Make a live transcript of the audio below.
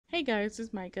Hey guys,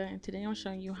 it's Micah, and today I'm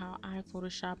showing you how I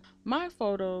Photoshop my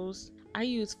photos. I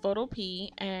use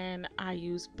P and I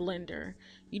use Blender.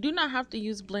 You do not have to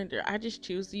use Blender. I just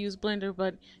choose to use Blender,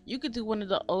 but you could do one of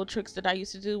the old tricks that I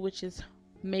used to do, which is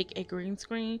make a green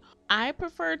screen. I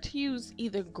prefer to use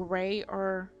either gray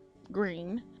or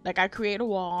green. Like I create a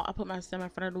wall, I put my stem in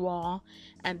front of the wall,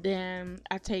 and then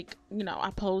I take,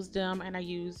 I pose them and I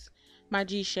use my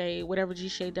G shade, whatever G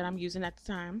shade that I'm using at the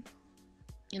time.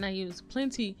 And I use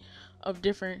plenty of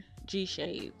different G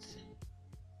shades.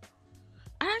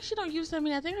 I actually don't use that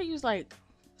many. I think I use like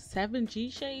 7 G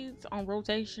shades on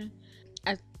rotation.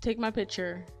 I take my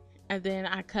picture and then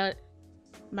I cut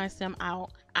my stem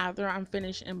out. After I'm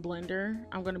finished in Blender,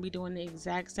 I'm going to be doing the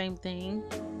exact same thing.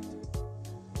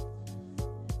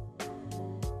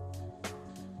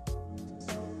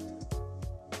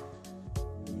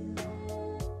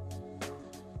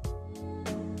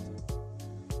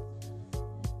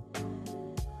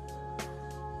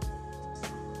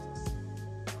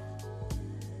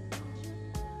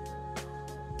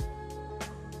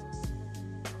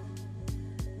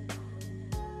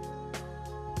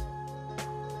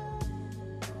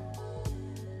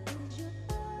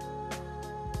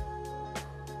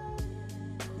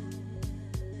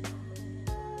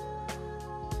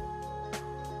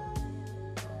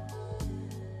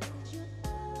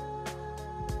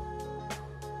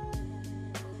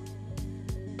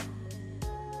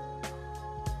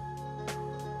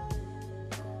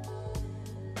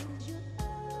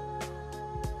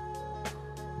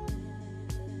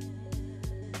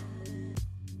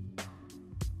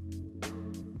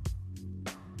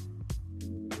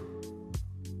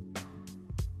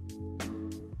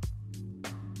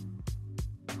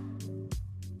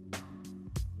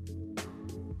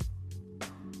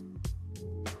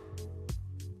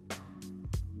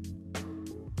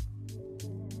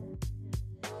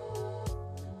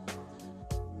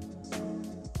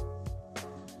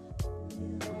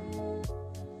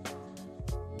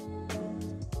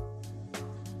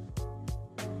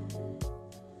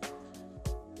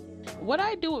 What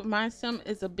I do with my stem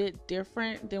is a bit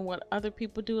different than what other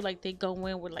people do. Like they go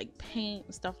in with like paint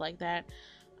and stuff like that.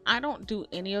 I don't do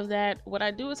any of that. What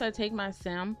I do is I take my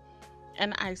stem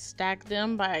and I stack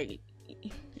them by,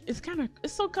 it's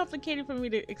so complicated for me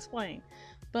to explain,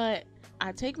 but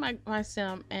I take my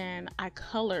stem and I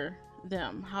color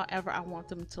them however I want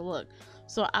them to look.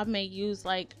 So I may use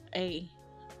I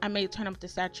may turn up the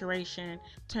saturation,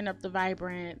 turn up the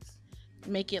vibrance,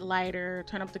 make it lighter,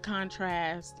 turn up the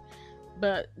contrast,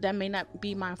 but that may not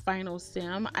be my final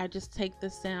stem. I just take the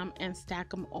stem and stack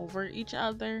them over each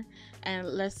other. And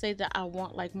let's say that I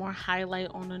want like more highlight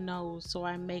on the nose, so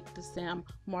I make the stem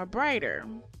more brighter,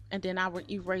 and then I would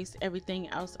erase everything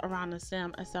else around the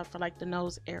stem except for like the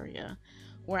nose area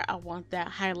where I want that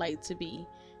highlight to be.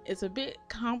 It's a bit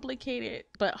complicated,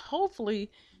 but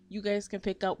hopefully you guys can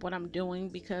pick up what I'm doing,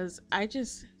 because I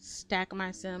just stack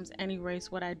my stems and erase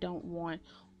what I don't want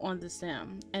on the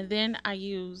stem. And then I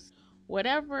use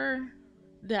whatever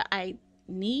that I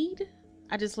need.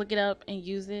 I just look it up and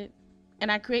use it.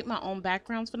 And I create my own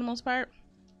backgrounds for the most part.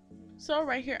 So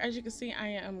right here, as you can see, I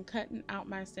am cutting out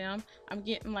my stem. I'm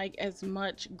getting like as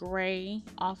much gray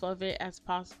off of it as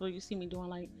possible. You see me doing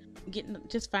like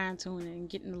just fine tuning,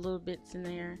 getting the little bits in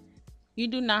there. You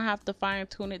do not have to fine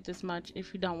tune it this much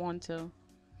if you don't want to.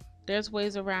 There's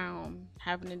ways around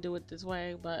having to do it this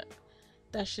way, but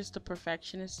that's just a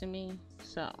perfectionist in me.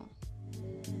 So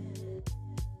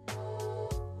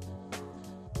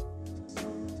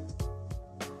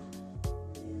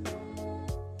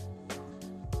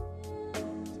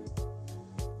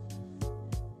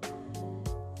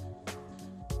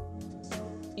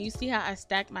you see how I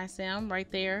stacked my stem right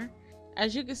there?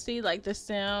 As you can see, like the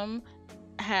stem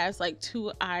has like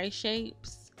 2 eye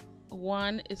shapes.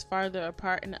 One is farther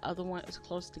apart and the other one is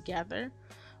close together.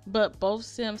 But both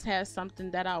stems had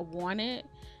something that I wanted,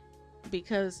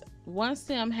 because one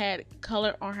stem had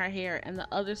color on her hair and the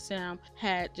other stem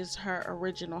had just her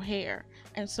original hair.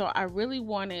 And so I really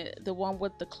wanted the one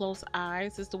with the close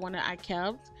eyes is the one that I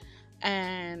kept.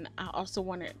 And I also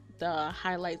wanted the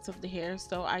highlights of the hair,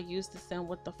 so I used the stem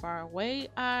with the far away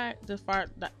eye, the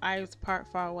eyes part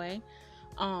far away,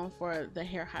 for the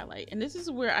hair highlight. And this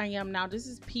is where I am now. This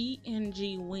is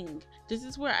PNG wing. This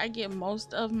is where I get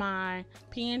most of my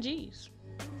PNGs.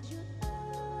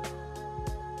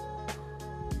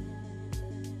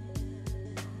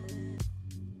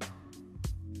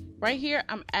 Right here,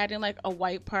 I'm adding like a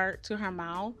white part to her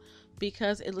mouth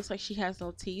because it looks like she has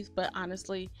no teeth, but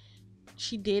honestly,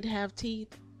 she did have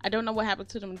teeth. I don't know what happened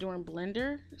to them during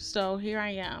Blender, so here I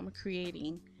am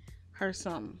creating her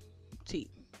some teeth.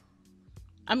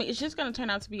 I mean, it's just gonna turn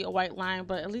out to be a white line,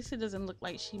 but at least it doesn't look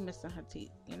like she missing her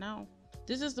teeth, you know?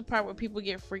 This is the part where people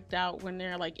get freaked out when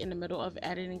they're like in the middle of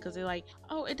editing, because they're like,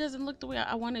 oh, it doesn't look the way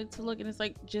I want it to look. And it's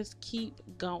like, just keep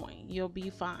going, you'll be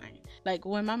fine. Like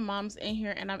when my mom's in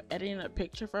here and I'm editing a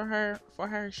picture for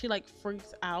her, she like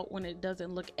freaks out when it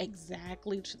doesn't look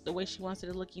exactly the way she wants it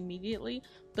to look immediately.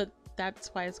 But that's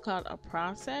why it's called a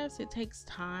process. It takes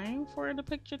time for the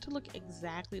picture to look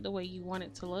exactly the way you want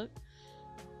it to look.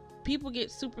 People get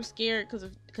super scared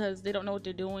because they don't know what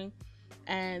they're doing,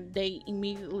 and they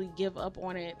immediately give up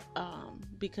on it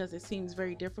because it seems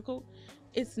very difficult.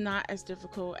 It's not as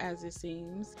difficult as it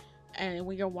seems. And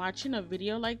when you're watching a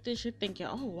video like this, you're thinking,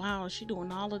 oh wow, she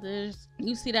doing all of this.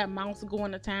 You see that mouse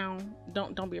going to town,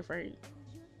 don't be afraid.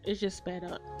 It's just sped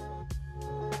up.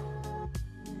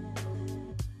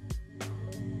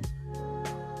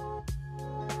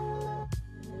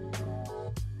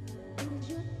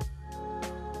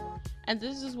 And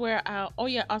this is where oh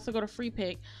yeah, also go to free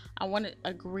pick. I wanted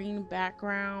a green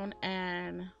background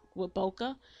and with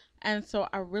bokeh, and so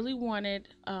I really wanted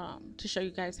to show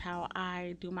you guys how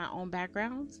I do my own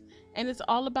backgrounds. And it's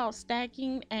all about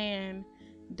stacking and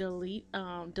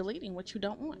deleting what you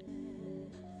don't want.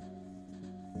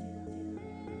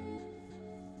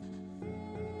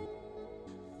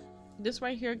 This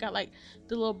right here got like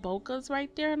the little bokehs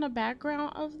right there in the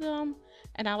background of them,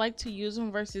 and I like to use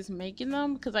them versus making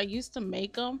them, because I used to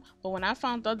make them, but when I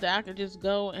found out that I could just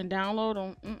go and download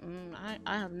them,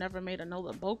 I have never made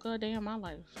another bokeh a day in my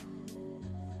life.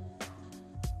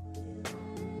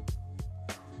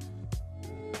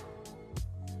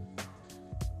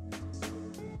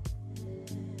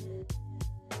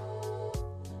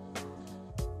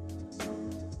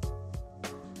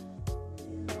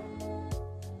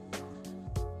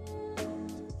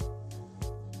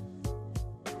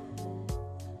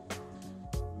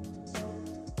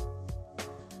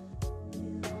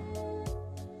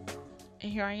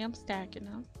 And here I am stacking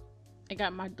them. I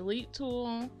got my delete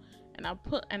tool, and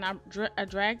I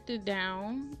dragged it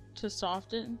down to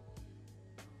soften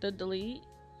the delete,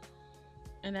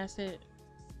 and that's it.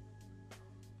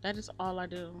 That is all I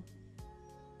do.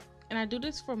 And I do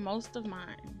this for most of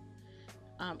mine.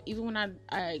 Even when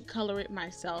I color it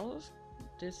myself,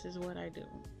 this is what I do.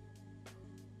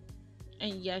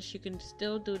 And yes, you can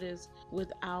still do this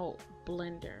without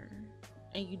Blender,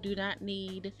 and you do not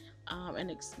need an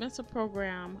expensive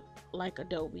program like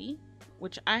Adobe,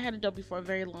 which I had Adobe for a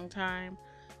very long time,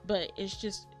 but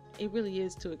it really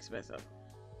is too expensive.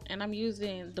 And I'm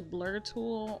using the blur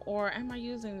tool, or am I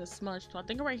using the smudge tool? I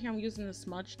think right here I'm using the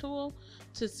smudge tool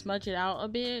to smudge it out a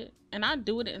bit, and I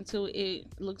do it until it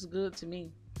looks good to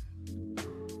me.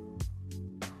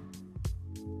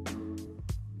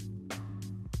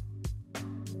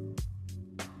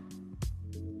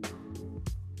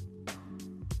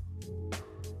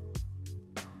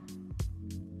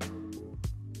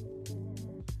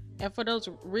 And for those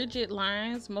rigid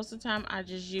lines, most of the time I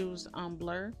just use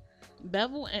blur.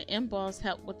 Bevel and emboss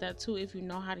help with that too if you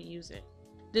know how to use it.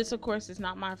 This of course is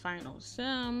not my final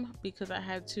sim, because I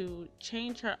had to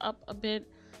change her up a bit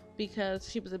because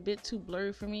she was a bit too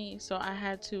blurry for me. So I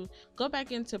had to go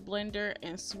back into Blender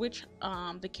and switch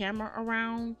the camera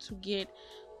around to get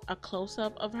a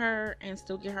close-up of her and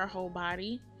still get her whole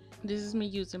body. This is me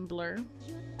using blur.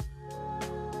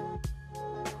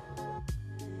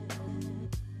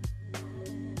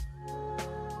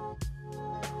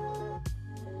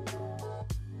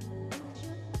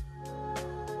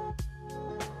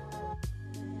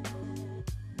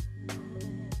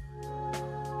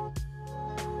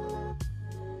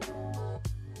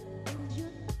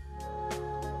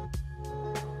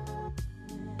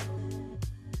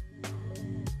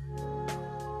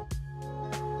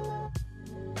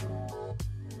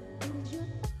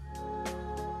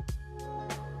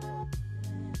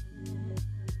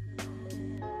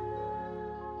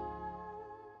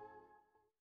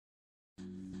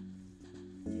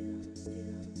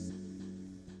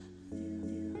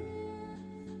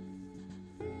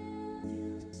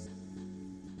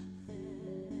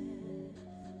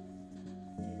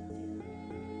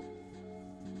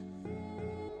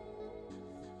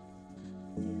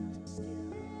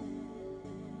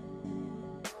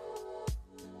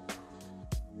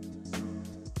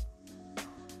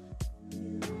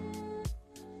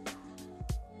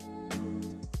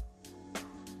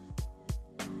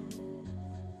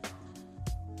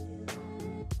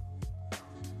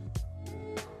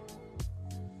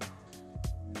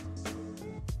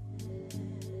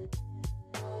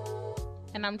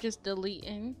 And I'm just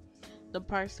deleting the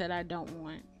parts that I don't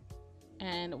want.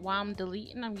 And while I'm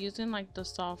deleting, I'm using like the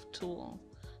soft tool.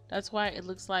 That's why it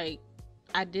looks like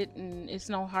it's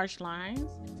no harsh lines.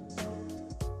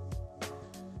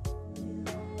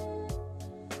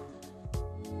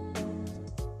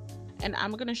 And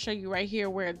I'm gonna show you right here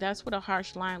where that's what a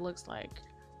harsh line looks like,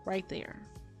 right there.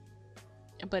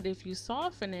 But if you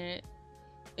soften it,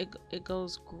 it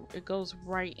goes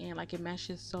right in, like it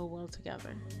meshes so well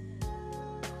together.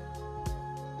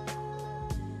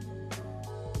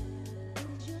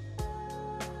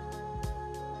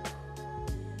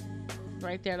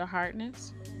 Right there, the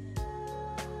hardness.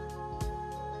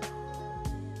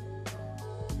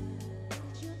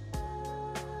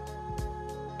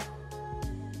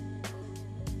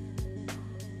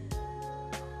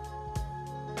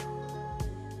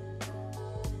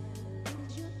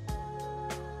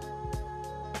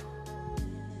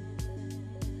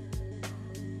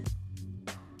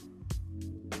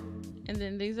 And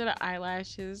then these are the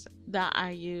eyelashes that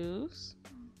I use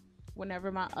whenever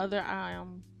my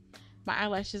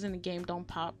eyelashes in the game don't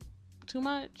pop too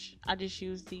much. I just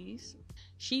use these.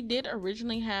 She did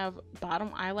originally have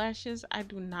bottom eyelashes. I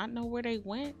do not know where they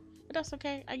went, but that's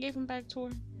okay. I gave them back to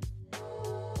her.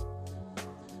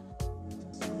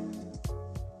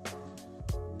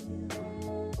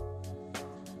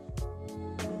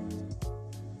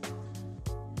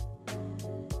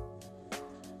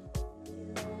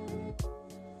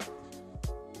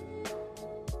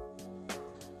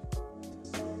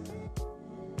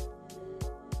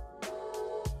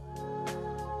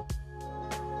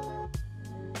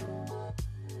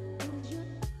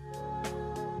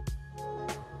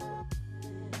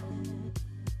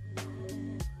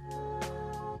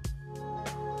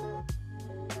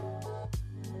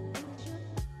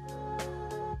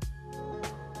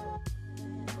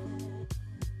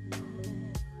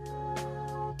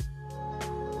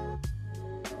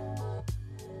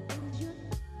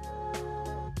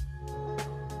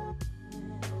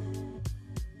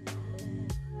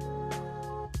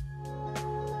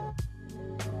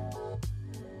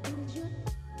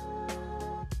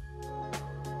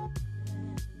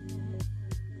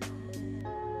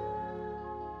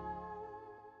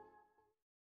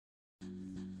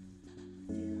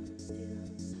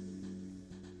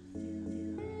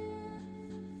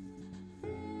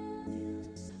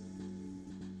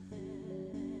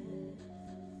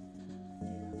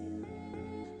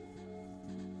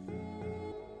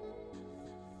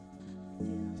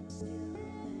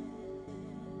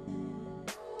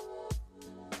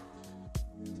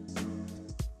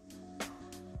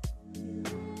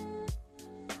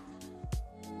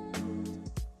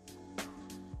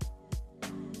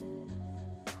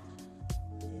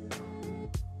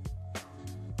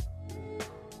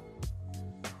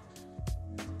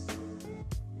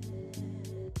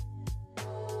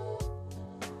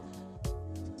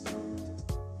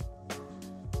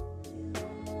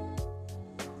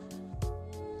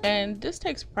 And this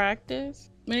takes practice.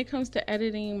 When it comes to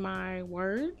editing my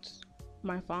words,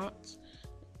 my fonts,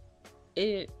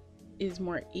 it is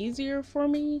more easier for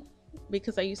me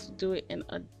because I used to do it in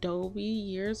Adobe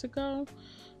years ago.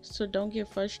 So don't get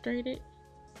frustrated,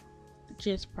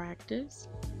 just practice.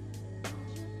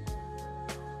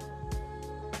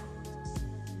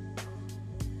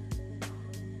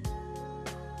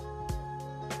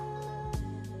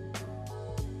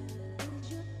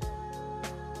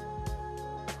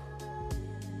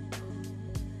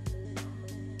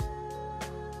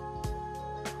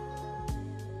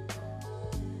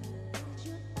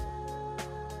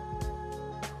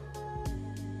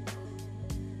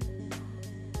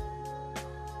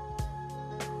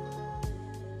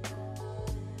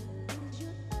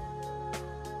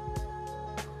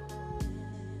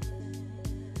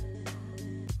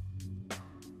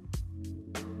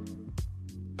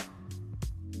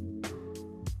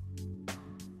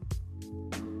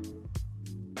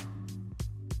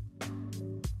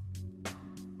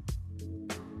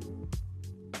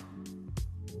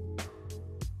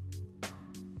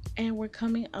 And we're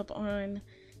coming up on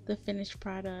the finished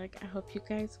product. I hope you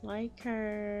guys like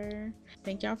her.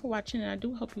 Thank y'all for watching, and I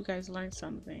do hope you guys learned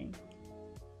something.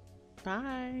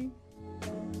 Bye.